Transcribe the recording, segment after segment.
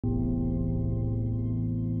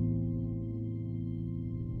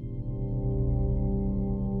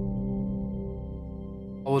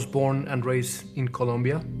I was born and raised in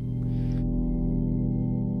Colombia.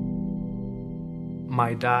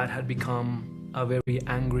 My dad had become a very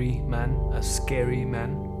angry man, a scary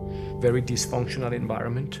man, very dysfunctional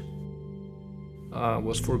environment.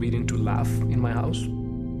 Was forbidden to laugh in my house.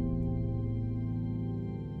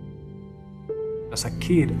 As a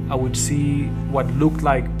kid, I would see what looked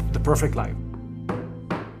like the perfect life.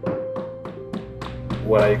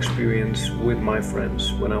 What I experienced with my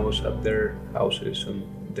friends when I was at their houses and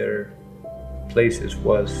their places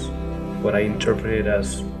was what I interpreted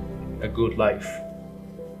as a good life.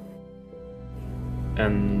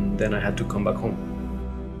 And then I had to come back home.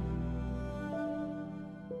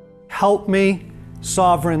 Help me,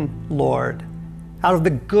 Sovereign Lord, out of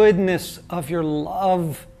the goodness of your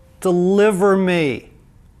love, deliver me,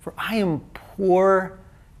 for I am poor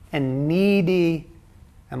and needy,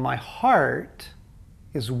 and my heart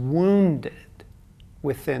is wounded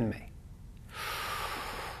within me.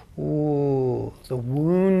 Ooh, the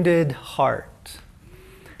wounded heart.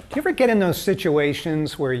 Do you ever get in those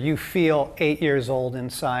situations where you feel 8 years old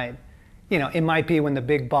inside? You know, it might be when the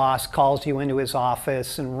big boss calls you into his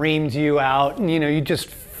office and reams you out, and you just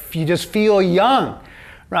feel young,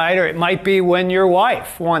 right? Or it might be when your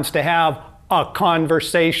wife wants to have a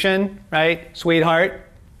conversation, right? Sweetheart,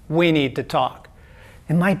 we need to talk.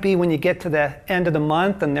 It might be when you get to the end of the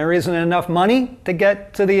month and there isn't enough money to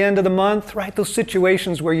get to the end of the month, right? Those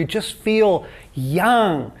situations where you just feel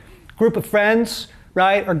young. Group of friends,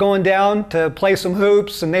 right, are going down to play some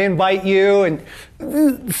hoops and they invite you and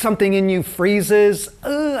something in you freezes.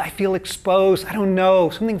 I feel exposed. I don't know.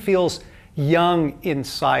 Something feels young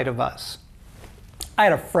inside of us. I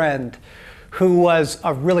had a friend who was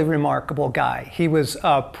a really remarkable guy. He was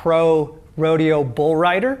a pro rodeo bull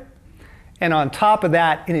rider. And on top of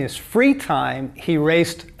that, in his free time, he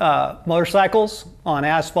raced motorcycles on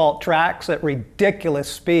asphalt tracks at ridiculous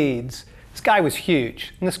speeds. This guy was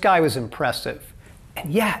huge, and this guy was impressive.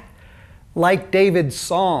 And yet, like David's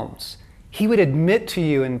Psalms, he would admit to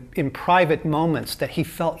you in private moments that he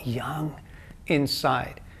felt young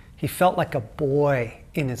inside. He felt like a boy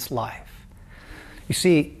in his life. You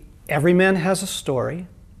see, every man has a story,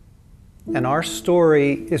 and our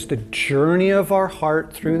story is the journey of our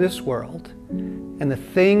heart through this world, and the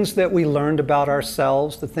things that we learned about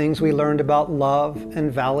ourselves, the things we learned about love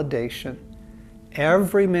and validation.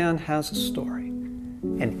 Every man has a story.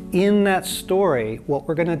 And in that story, what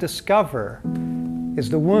we're going to discover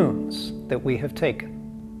is the wounds that we have taken.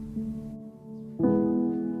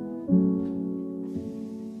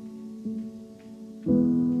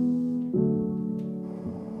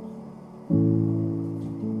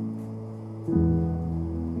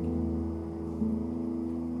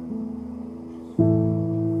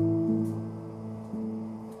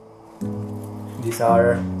 These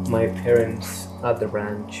are my parents at the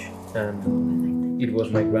ranch, and it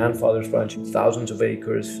was my grandfather's ranch, thousands of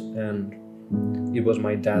acres, and it was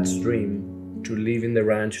my dad's dream to live in the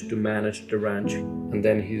ranch, to manage the ranch. And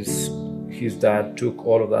then his dad took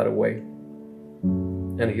all of that away,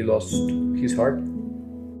 and he lost his heart.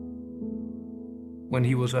 When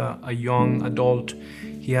he was a young adult,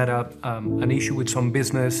 he had an issue with some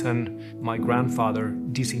business, and my grandfather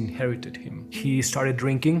disinherited him. He started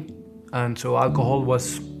drinking, and so alcohol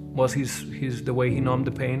was the way he numbed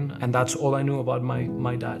the pain. And that's all I knew about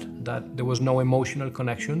my dad, that there was no emotional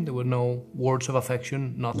connection, there were no words of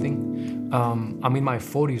affection, nothing. I'm in my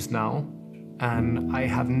 40s now, and I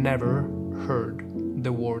have never heard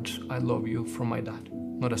the words "I love you" from my dad,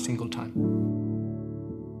 not a single time.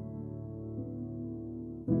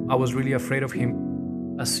 I was really afraid of him.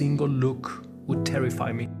 A single look would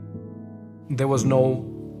terrify me. There was no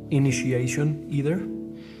initiation either.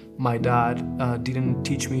 My dad didn't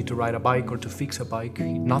teach me to ride a bike or to fix a bike,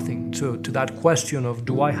 nothing. So to that question of,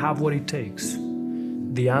 do I have what it takes?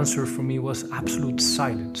 The answer for me was absolute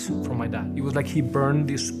silence from my dad. It was like he burned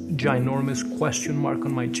this ginormous question mark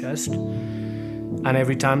on my chest. And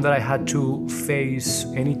every time that I had to face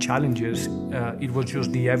any challenges, it was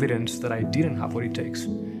just the evidence that I didn't have what it takes.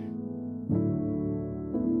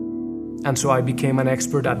 And so I became an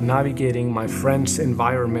expert at navigating my friends'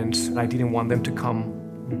 environments. I didn't want them to come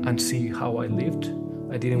and see how I lived.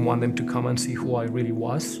 I didn't want them to come and see who I really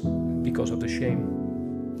was because of the shame.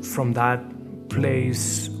 From that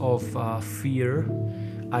place of fear,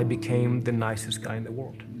 I became the nicest guy in the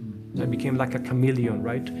world. I became like a chameleon,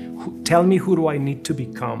 right? Tell me, who do I need to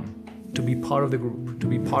become to be part of the group, to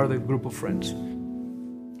be part of the group of friends?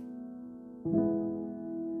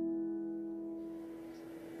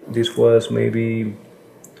 This was maybe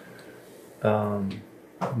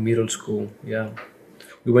middle school, yeah.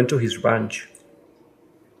 We went to his ranch.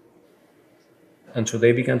 And so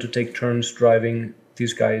they began to take turns driving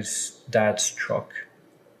this guy's dad's truck.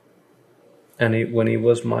 And when it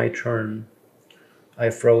was my turn, I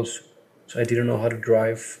froze. So I didn't know how to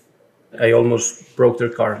drive. I almost broke their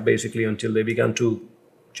car, basically, until they began to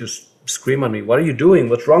just scream at me. What are you doing?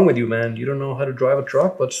 What's wrong with you, man? You don't know how to drive a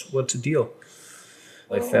truck? What's the deal?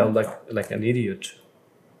 I felt like an idiot.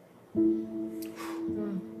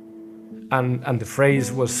 And the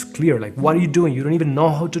phrase was clear, like, what are you doing? You don't even know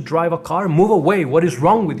how to drive a car? Move away. What is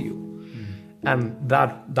wrong with you? And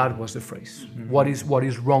that was the phrase. What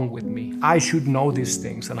is wrong with me? I should know these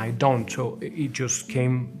things, and I don't. So it just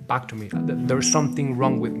came back to me. There's something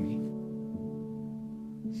wrong with me.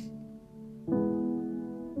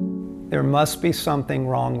 There must be something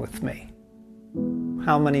wrong with me.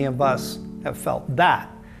 How many of us have felt that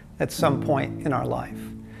at some point in our life?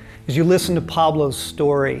 As you listen to Pablo's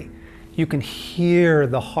story, you can hear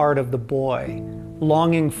the heart of the boy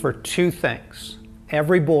longing for two things.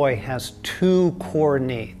 Every boy has two core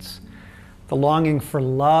needs: the longing for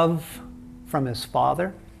love from his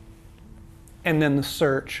father, and then the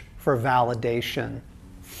search for validation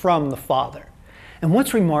from the father. And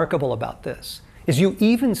what's remarkable about this is you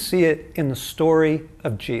even see it in the story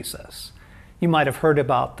of Jesus. You might have heard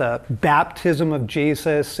about the baptism of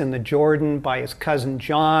Jesus in the Jordan by his cousin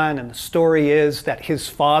John, and the story is that his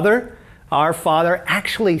father, our Father,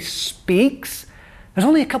 actually speaks. There's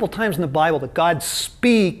only a couple times in the Bible that God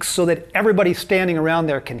speaks so that everybody standing around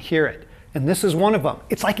there can hear it. And this is one of them.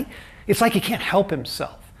 It's like he can't help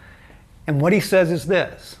himself. And what he says is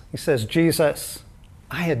this. He says, Jesus,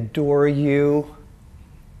 I adore you,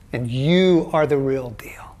 and you are the real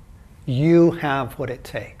deal. You have what it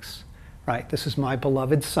takes, right? This is my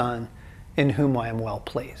beloved Son in whom I am well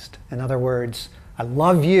pleased. In other words, I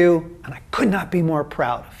love you, and I could not be more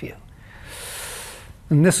proud of you.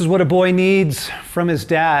 And this is what a boy needs from his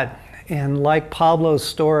dad. And like Pablo's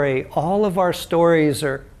story, all of our stories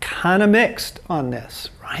are kind of mixed on this,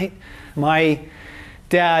 right? My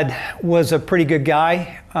dad was a pretty good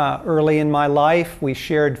guy early in my life. We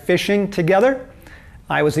shared fishing together.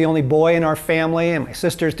 I was the only boy in our family, and my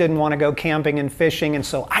sisters didn't want to go camping and fishing, and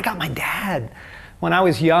so I got my dad. When I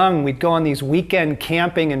was young, we'd go on these weekend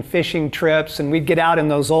camping and fishing trips, and we'd get out in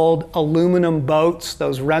those old aluminum boats,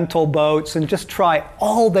 those rental boats, and just try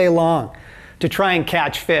all day long to try and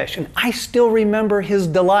catch fish. And I still remember his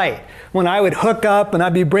delight when I would hook up and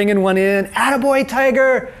I'd be bringing one in. Attaboy,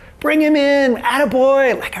 Tiger, bring him in,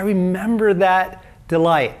 attaboy. Like, I remember that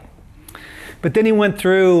delight. But then he went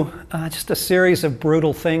through just a series of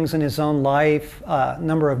brutal things in his own life, a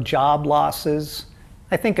number of job losses,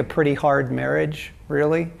 I think a pretty hard marriage,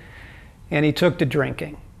 really. And he took to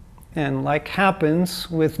drinking. And like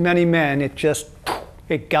happens with many men,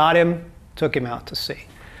 it got him, took him out to sea.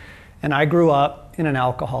 And I grew up in an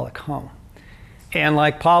alcoholic home. And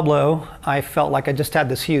like Pablo, I felt like I just had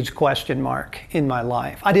this huge question mark in my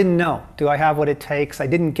life. I didn't know, do I have what it takes? I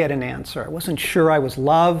didn't get an answer. I wasn't sure I was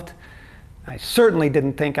loved. I certainly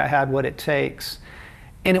didn't think I had what it takes.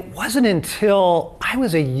 And it wasn't until I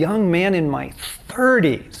was a young man in my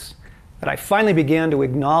 30s that I finally began to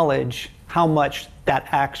acknowledge how much that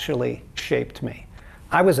actually shaped me.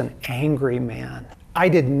 I was an angry man. I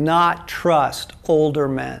did not trust older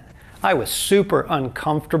men. I was super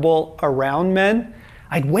uncomfortable around men.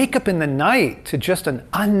 I'd wake up in the night to just an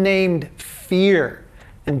unnamed fear.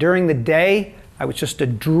 And during the day, I was just a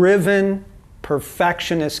driven,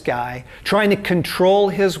 perfectionist guy, trying to control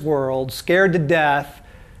his world, scared to death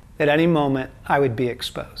at any moment I would be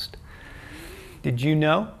exposed. Did you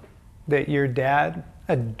know that your dad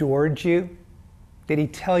adored you? Did he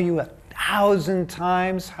tell you 1,000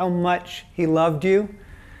 times how much he loved you?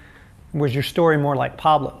 Was your story more like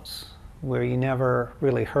Pablo's, where you never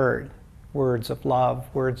really heard words of love,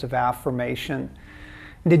 words of affirmation?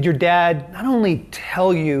 Did your dad not only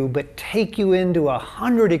tell you, but take you into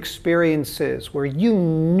 100 experiences where you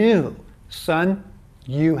knew, son,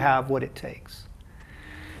 you have what it takes?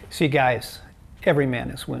 See, guys, every man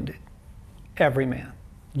is wounded. Every man.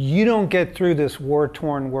 You don't get through this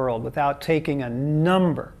war-torn world without taking a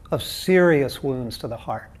number of serious wounds to the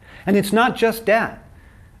heart. And it's not just dad.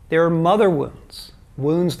 There are mother wounds,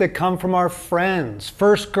 wounds that come from our friends,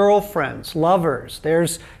 first girlfriends, lovers.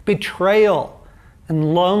 There's betrayal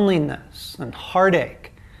and loneliness and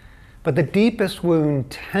heartache. But the deepest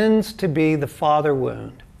wound tends to be the father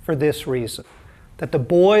wound for this reason, that the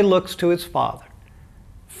boy looks to his father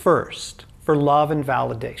first for love and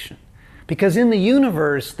validation. Because in the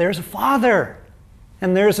universe, there's a father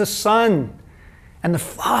and there's a son. And the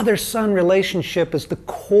father-son relationship is the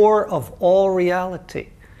core of all reality.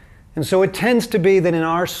 And so it tends to be that in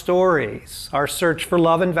our stories, our search for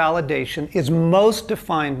love and validation is most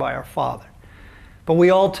defined by our Father. But we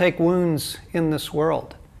all take wounds in this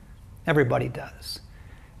world. Everybody does.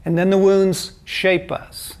 And then the wounds shape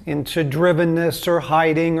us into drivenness or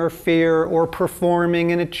hiding or fear or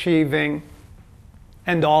performing and achieving,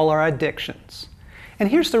 and all our addictions. And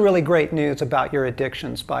here's the really great news about your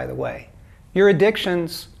addictions, by the way. Your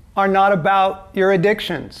addictions are not about your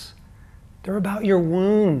addictions. They're about your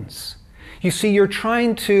wounds. You see, you're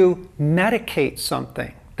trying to medicate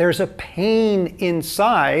something. There's a pain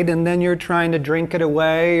inside, and then you're trying to drink it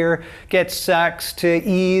away or get sex to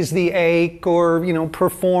ease the ache or,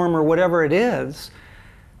 perform or whatever it is.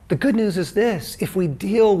 The good news is this: if we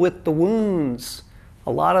deal with the wounds,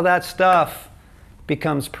 a lot of that stuff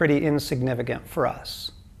becomes pretty insignificant for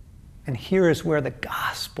us. And here is where the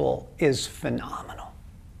gospel is phenomenal.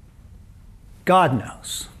 God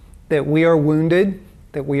knows that we are wounded,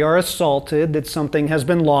 that we are assaulted, that something has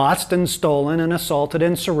been lost and stolen and assaulted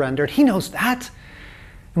and surrendered. He knows that.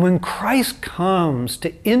 And when Christ comes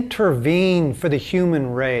to intervene for the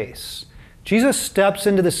human race, Jesus steps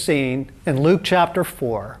into the scene in Luke chapter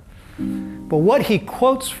 4. But what he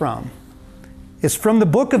quotes from is from the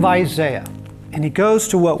book of Isaiah. And he goes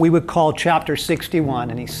to what we would call chapter 61,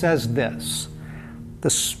 and he says this: "The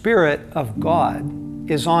Spirit of God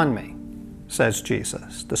is on me," says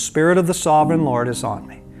Jesus. "The Spirit of the Sovereign Lord is on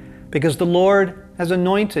me, because the Lord has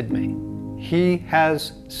anointed me. He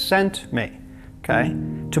has sent me," okay,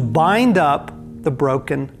 "to bind up the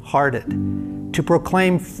brokenhearted, to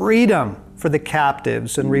proclaim freedom for the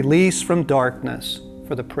captives and release from darkness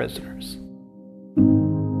for the prisoners."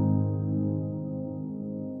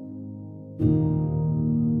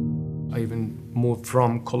 I even moved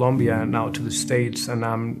from Colombia now to the States, and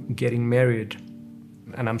I'm getting married,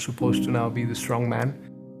 and I'm supposed to now be the strong man.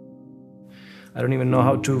 I don't even know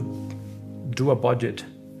how to do a budget.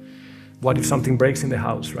 What if something breaks in the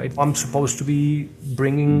house, right? I'm supposed to be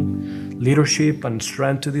bringing leadership and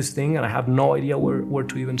strength to this thing, and I have no idea where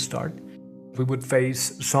to even start. We would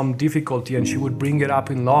face some difficulty, and she would bring it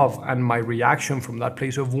up in love, and my reaction from that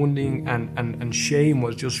place of wounding and shame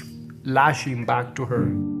was just lashing back to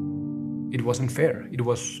her. It wasn't fair. It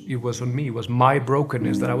was on me. It was my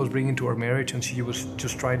brokenness that I was bringing to our marriage, and she was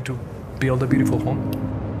just trying to build a beautiful home.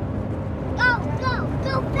 Go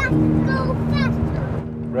faster.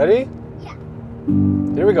 Ready? Yeah.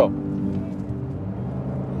 Here we go.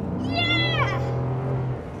 Yeah!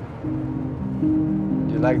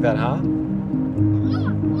 You like that, huh?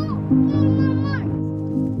 More.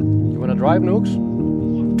 You wanna drive, Nooks?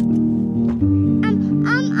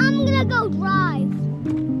 I'm gonna go drive.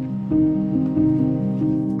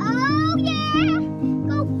 Oh yeah!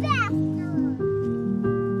 Go faster.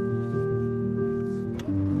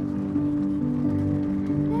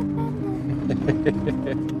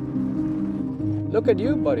 Look at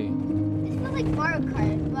you, buddy. It smells like Mario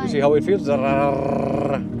Kart, but You see how it feels?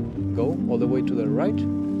 Go all the way to the right.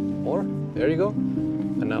 More. There you go.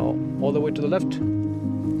 And now all the way to the left.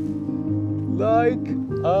 Like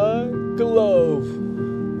a glove.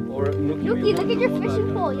 Or Nookie, look at your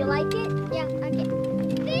fishing pole. You like it? Yeah, okay.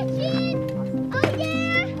 Fishing! Oh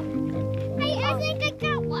yeah! Hey, I think I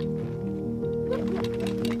got one.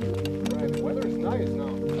 Right, the weather is nice now.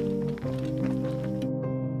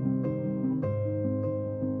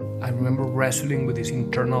 I remember wrestling with this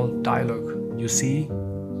internal dialogue. You see,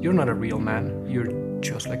 you're not a real man. You're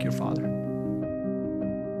just like your father.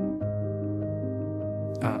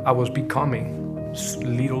 I was becoming,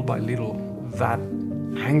 little by little, that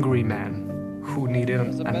angry man who needed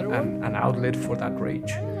an outlet for that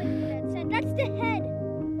rage. That's the head.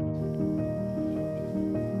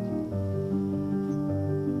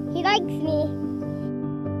 He likes me.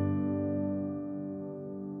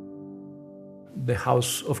 The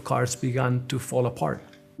house of cards began to fall apart.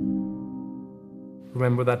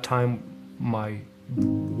 Remember that time my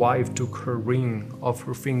wife took her ring off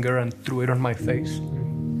her finger and threw it on my face?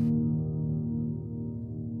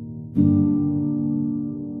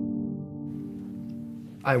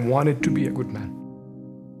 I wanted to be a good man.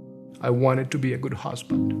 I wanted to be a good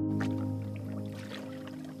husband.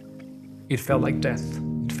 It felt like death.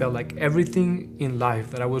 It felt like everything in life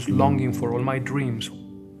that I was longing for, all my dreams.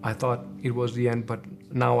 I thought it was the end, but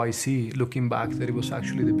now I see, looking back, that it was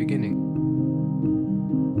actually the beginning.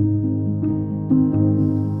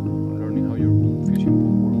 Learning how your fishing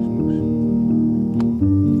pole works.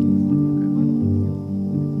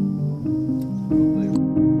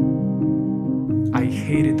 I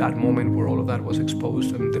hated that moment where all of that was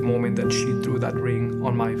exposed, and the moment that she threw that ring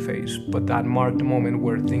on my face. But that marked the moment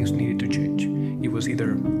where things needed to change. It was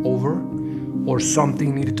either over or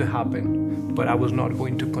something needed to happen, but I was not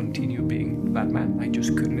going to continue being that man. I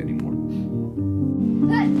just couldn't anymore.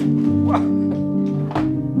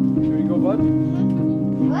 Here you go, bud.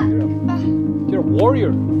 You're a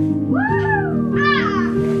warrior.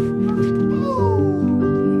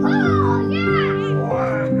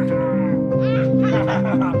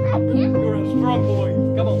 You're a strong boy.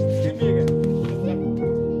 Come on, hit me again.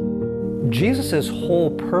 Jesus'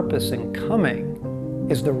 whole purpose in coming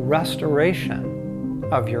is the restoration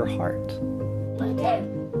of your heart.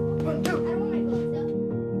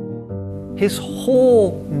 His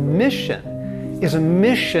whole mission is a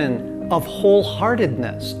mission of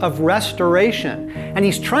wholeheartedness, of restoration. And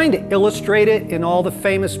he's trying to illustrate it in all the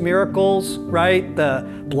famous miracles, right? The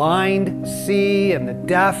blind see and the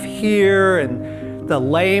deaf hear and the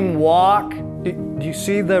lame walk. Do you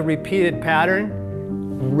see the repeated pattern?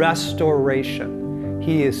 Restoration.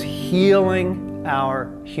 He is healing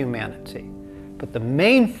our humanity. But the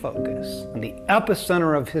main focus and the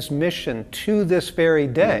epicenter of his mission to this very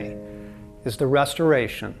day is the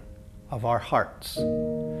restoration of our hearts.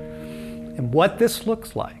 And what this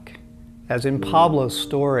looks like, as in Pablo's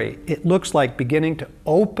story, it looks like beginning to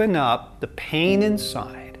open up the pain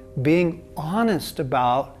inside, being honest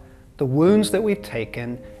about the wounds that we've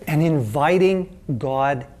taken, and inviting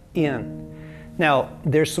God in. Now,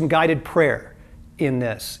 there's some guided prayer in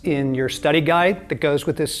this, in your study guide that goes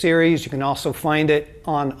with this series. You can also find it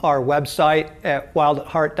on our website at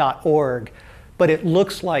wildatheart.org. But it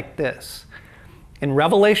looks like this. In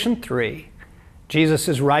Revelation 3, Jesus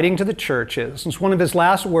is writing to the churches. It's one of his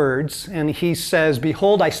last words, and he says,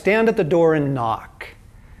 "Behold, I stand at the door and knock.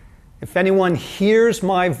 If anyone hears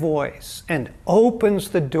my voice and opens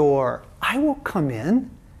the door, I will come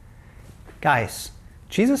in." Guys,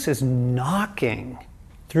 Jesus is knocking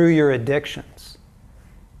through your addictions.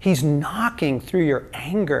 He's knocking through your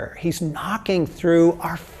anger. He's knocking through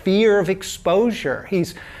our fear of exposure.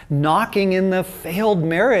 He's knocking in the failed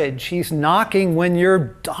marriage. He's knocking when your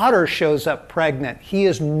daughter shows up pregnant. He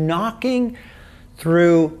is knocking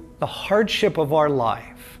through the hardship of our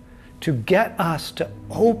life to get us to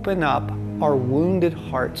open up our wounded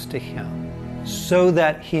hearts to him so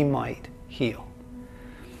that he might heal.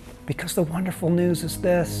 Because the wonderful news is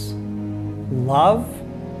this: love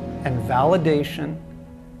and validation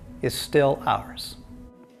is still ours.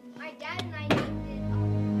 My dad and I named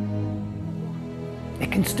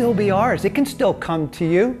It can still be ours. It can still come to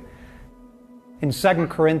you. In 2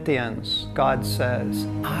 Corinthians, God says,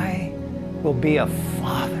 "I will be a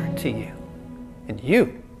father to you, and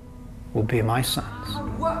you will be my sons."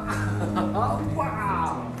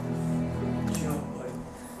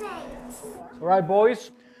 All right,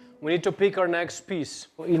 boys. We need to pick our next piece.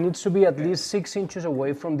 It needs to be at least 6 inches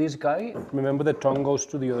away from this guy. Remember, the tongue goes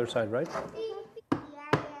to the other side, right?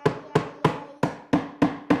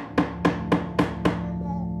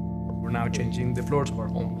 We're now changing the floors of our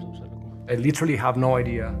home. I literally have no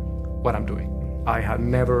idea what I'm doing. I have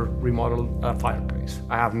never remodeled a fireplace.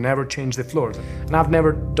 I have never changed the floors, and I've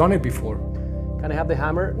never done it before. Can I have the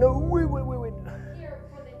hammer? No, wait.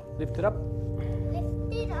 Lift it up.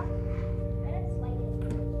 Lift it up. Let us slide it.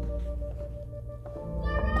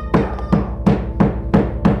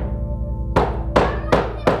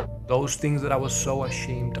 Those things that I was so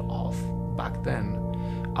ashamed of back then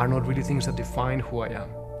are not really things that define who I am.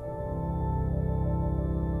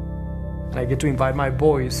 And I get to invite my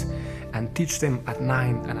boys and teach them at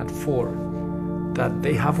 9 and at 4 that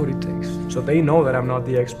they have what it takes. So they know that I'm not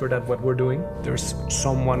the expert at what we're doing. There's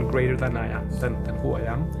someone greater than I am, than who I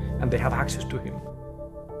am, and they have access to him.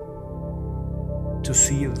 To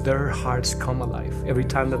see their hearts come alive every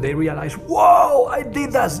time that they realize, "Whoa, I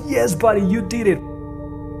did that. Yes, buddy, you did it."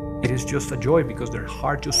 It is just a joy because their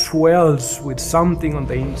heart just swells with something on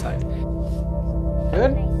the inside.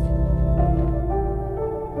 Good?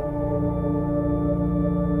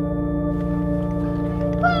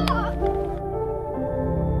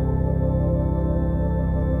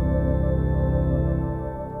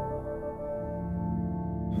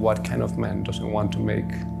 What kind of man doesn't want to make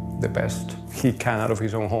the best he can out of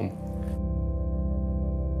his own home?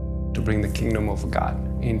 To bring the kingdom of God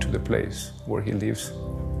into the place where he lives,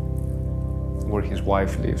 where his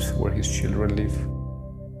wife lives, where his children live.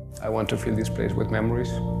 I want to fill this place with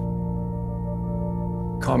memories.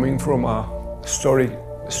 Coming from a story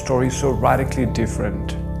so radically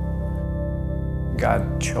different,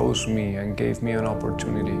 God chose me and gave me an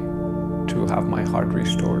opportunity to have my heart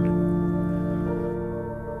restored.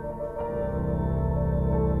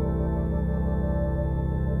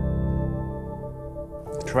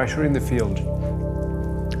 Treasure in the field.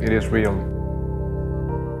 It is real.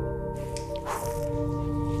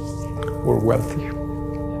 We're wealthy.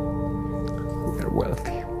 We're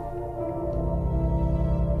wealthy.